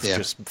sick of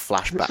just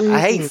flashbacks. I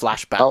hate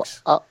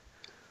flashbacks.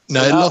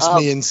 No, it lost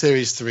me in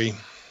series 3.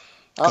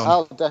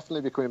 I'll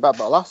definitely be coming back.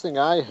 But the last thing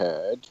I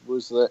heard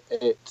was that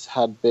it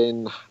had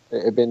been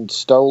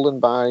stolen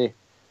by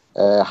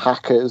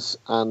hackers,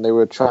 and they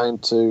were trying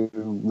to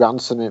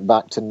ransom it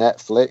back to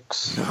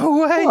Netflix.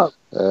 No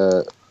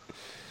way.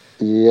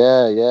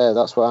 Yeah,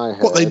 that's what I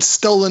heard. What, they'd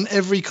stolen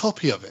every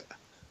copy of it?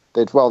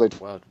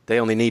 They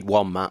only need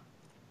one, Matt,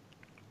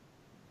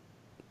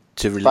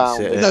 to release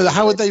it. No,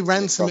 how would they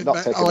ransom it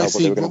back? Oh, I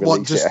see.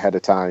 What, just ahead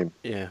of time?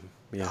 Yeah.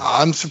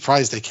 I'm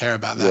surprised they care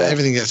about that. Yeah.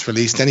 Everything gets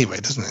released anyway,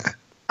 doesn't it?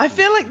 I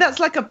feel like that's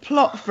like a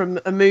plot from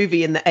a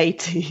movie in the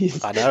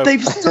 80s. I know.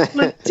 They've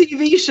stolen a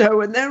TV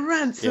show and they're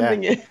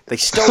ransoming it. They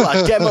stole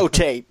our demo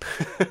tape.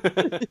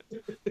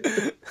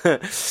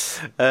 But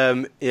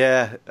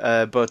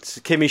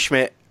Kimmy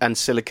Schmidt and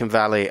Silicon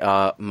Valley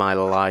are my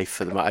life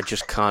at the moment. I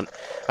just can't.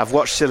 I've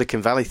watched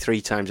Silicon Valley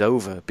 3 times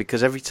over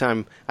because every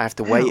time I have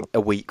to wait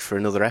a week for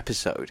another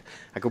episode,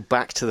 I go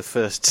back to the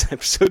first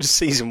episode of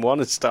season 1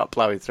 and start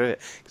ploughing through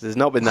it because there's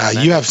not been that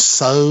many. You have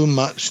so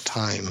much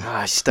time.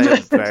 I stay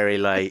up very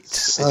late.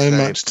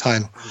 Much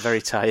time. I'm very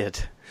tired.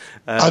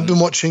 I've been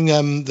watching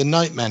The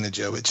Night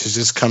Manager, which has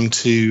just come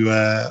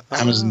to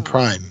Amazon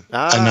Prime,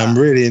 and I'm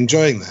really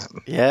enjoying that.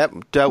 Yeah,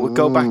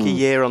 go back a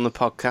year on the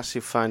podcast,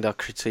 you'll find our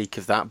critique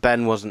of that.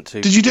 Ben wasn't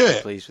too Did you do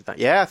it? pleased with that.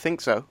 Yeah, I think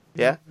so.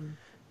 Yeah.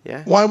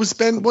 Why was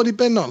Ben? What did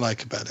Ben not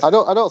like about it? I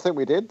don't think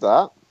we did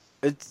that.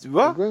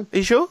 What? Are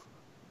you sure?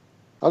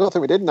 I don't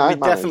think we did. We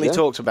definitely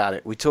talked about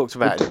it. We talked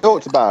about it.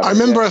 I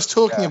remember us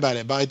talking about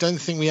it, but I don't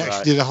think we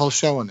actually did a whole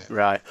show on it.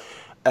 Right.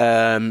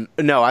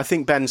 No, I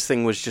think Ben's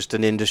thing was just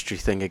an industry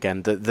thing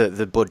again.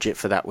 The budget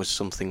for that was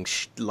something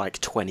like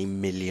 £20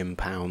 million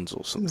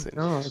or something.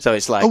 Oh, so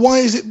it's like, why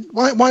is it?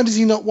 Why does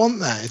he not want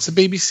that? It's a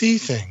BBC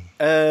thing.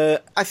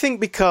 I think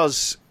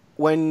because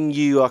when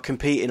you are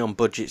competing on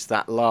budgets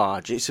that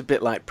large, it's a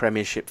bit like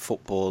Premiership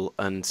football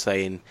and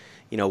saying,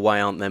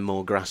 why aren't there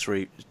more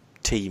grassroots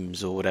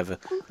teams or whatever?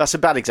 That's a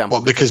bad example.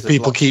 Well, because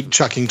people keep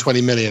chucking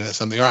 20 million at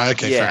something. All right,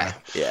 okay, fair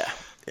enough. Yeah.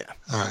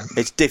 Right.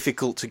 It's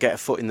difficult to get a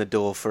foot in the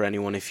door for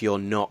anyone if you're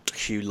not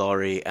Hugh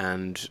Laurie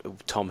and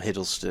Tom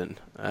Hiddleston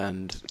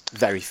and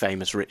very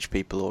famous rich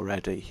people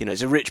already.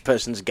 It's a rich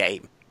person's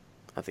game,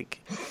 I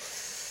think.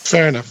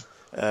 Fair enough.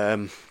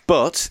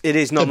 But it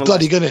is nonetheless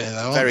bloody good at it,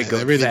 though. Very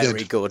good, They're really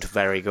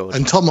very good.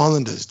 And Tom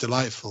Hollander's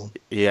delightful.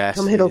 Yes.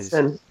 Tom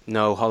Hiddleston.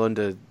 No,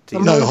 Hollander.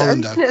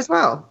 Hollander. As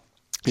well.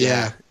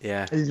 Yeah.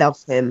 I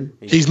love him.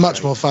 He's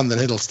much more fun than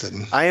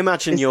Hiddleston. I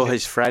imagine you're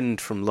his friend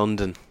from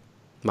London,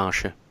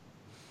 Marsha.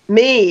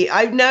 Me,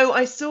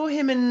 I saw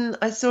him in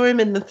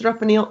the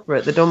Threepenny Opera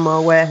at the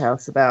Donmar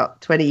Warehouse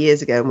about 20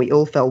 years ago, and we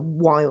all fell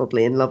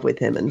wildly in love with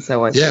him. And so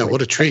what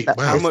a treat! Wow.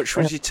 How much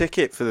was your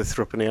ticket for the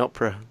Threepenny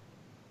Opera?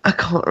 I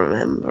can't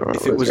remember.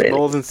 If it was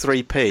more than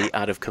 3p,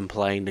 I'd have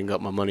complained and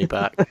got my money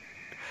back.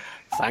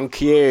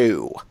 Thank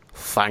you.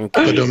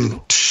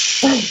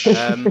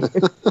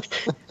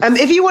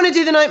 If you want to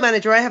do The Night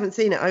Manager, I haven't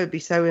seen it. I would be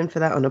so in for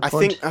that on a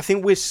pod. I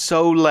think we're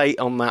so late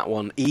on that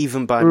one,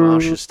 even by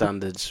Marsha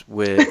standards.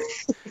 We're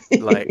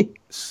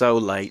so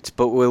late,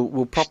 but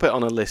we'll pop it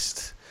on a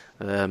list.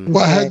 Well,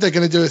 I heard they're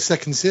going to do a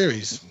second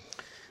series.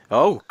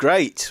 Oh,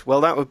 great!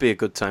 Well, that would be a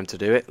good time to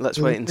do it. Let's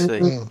wait and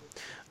see.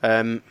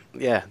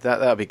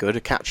 That'd be good.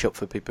 A catch up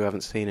for people who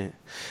haven't seen it.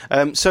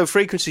 So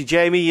Frequency,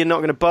 Jamie, you're not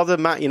going to bother.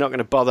 Matt, you're not going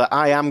to bother.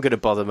 I am going to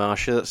bother,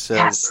 Marsha.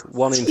 That's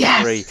 1 in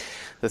 3.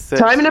 The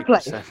time and a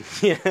place.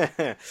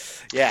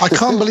 Yeah. I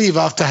can't believe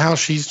after how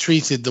she's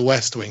treated The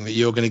West Wing that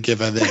you're going to give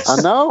her this.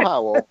 I know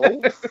how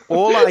awful.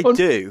 All I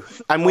do,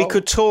 and we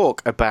could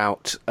talk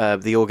about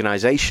the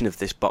organisation of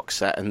this box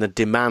set and the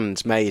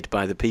demands made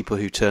by the people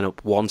who turn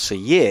up once a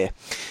year.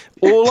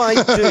 All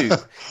I do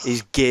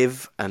is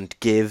give and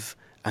give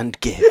and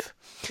give.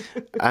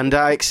 And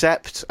I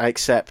accept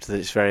that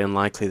it's very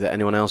unlikely that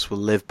anyone else will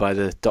live by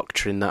the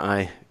doctrine that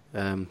I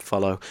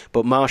follow.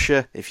 But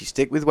Marsha, if you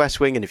stick with West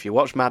Wing and if you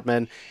watch Mad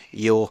Men,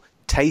 your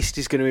taste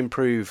is going to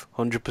improve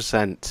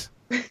 100%.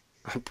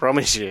 I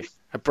promise you.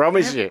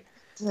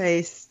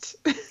 Taste.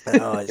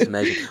 Oh, it's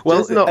amazing.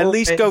 Well, at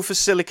least go for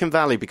Silicon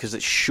Valley because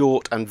it's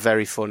short and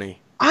very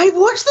funny. I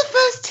watched the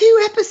first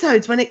 2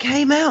 episodes when it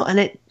came out and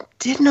it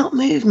did not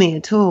move me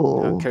at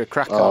all. Okay,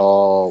 crack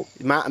on.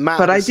 Matt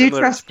but I do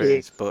trust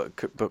you.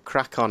 But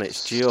crack on,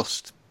 it's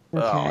just...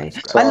 Okay.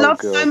 I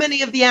love so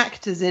many of the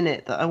actors in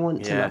it that I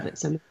want to love it,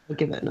 so I'll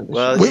give it another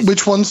shot.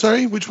 Which one,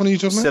 sorry? Which one are you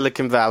talking about?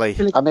 Silicon Valley.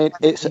 I mean,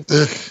 it's...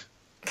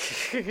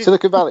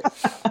 Silicon Valley.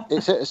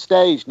 It's at a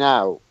stage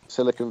now,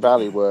 Silicon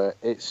Valley, where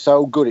it's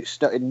so good,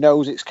 it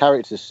knows its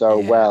characters so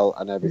well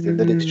and everything,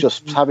 that it's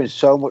just having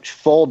so much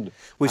fun.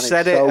 We've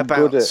said it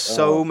about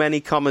so many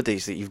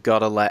comedies that you've got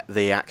to let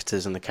the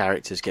actors and the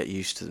characters get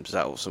used to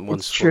themselves. And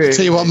once true.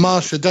 Tell you what,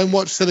 Marsha, don't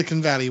watch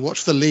Silicon Valley,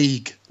 watch The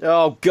League.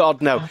 Oh,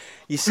 God, no.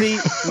 You see,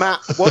 Matt,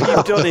 what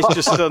you've done is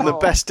just done the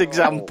best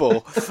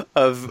example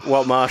of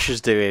what Marsha's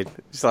doing.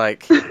 It's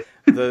like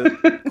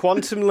the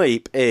Quantum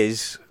Leap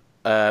is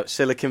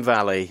Silicon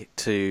Valley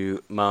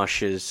to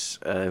Marsha's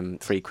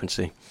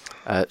frequency.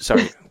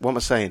 Sorry, what am I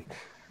saying?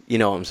 You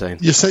know what I'm saying.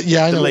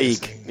 Yeah, I know. The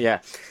League,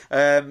 yeah.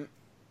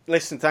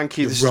 Listen, thank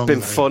you. This has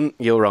been fun.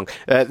 You're wrong.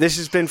 This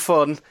has been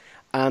fun,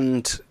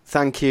 and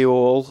thank you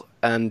all.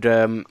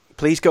 And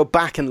please go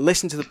back and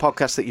listen to the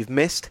podcast that you've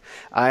missed.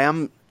 I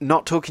am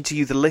not talking to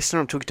you, the listener.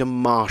 I'm talking to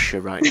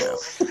Marsha right now.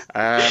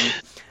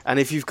 And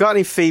if you've got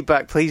any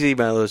feedback, please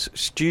email us,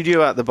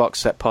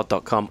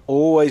 studio@theboxsetpod.com.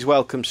 Always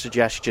welcome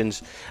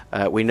suggestions.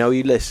 We know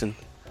you listen.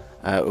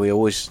 We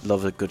always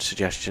love a good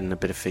suggestion, a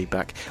bit of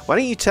feedback. Why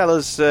don't you tell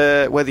us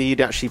whether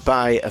you'd actually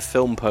buy a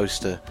film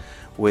poster,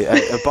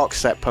 a box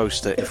set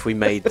poster, if we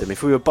made them?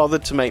 If we were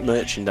bothered to make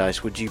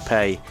merchandise, would you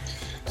pay,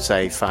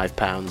 say,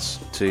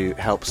 £5 to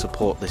help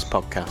support this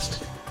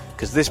podcast?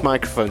 Because this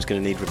microphone's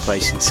going to need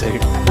replacing soon.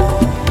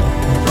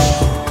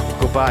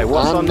 Goodbye.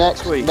 What's on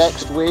next week?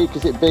 Next week,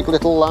 is it Big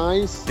Little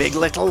Lies? Big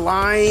Little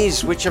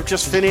Lies, which I've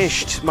just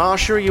finished.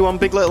 Marsha, are you on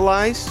Big Little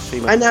Lies?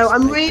 I know.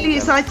 I'm really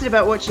excited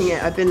about watching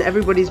it.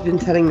 Everybody's been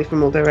telling me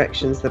from all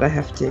directions that I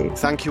have to.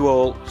 Thank you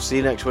all. See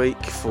you next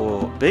week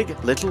for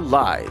Big Little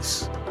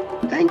Lies.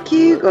 Thank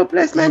you. God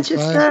bless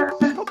Manchester.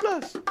 Bye.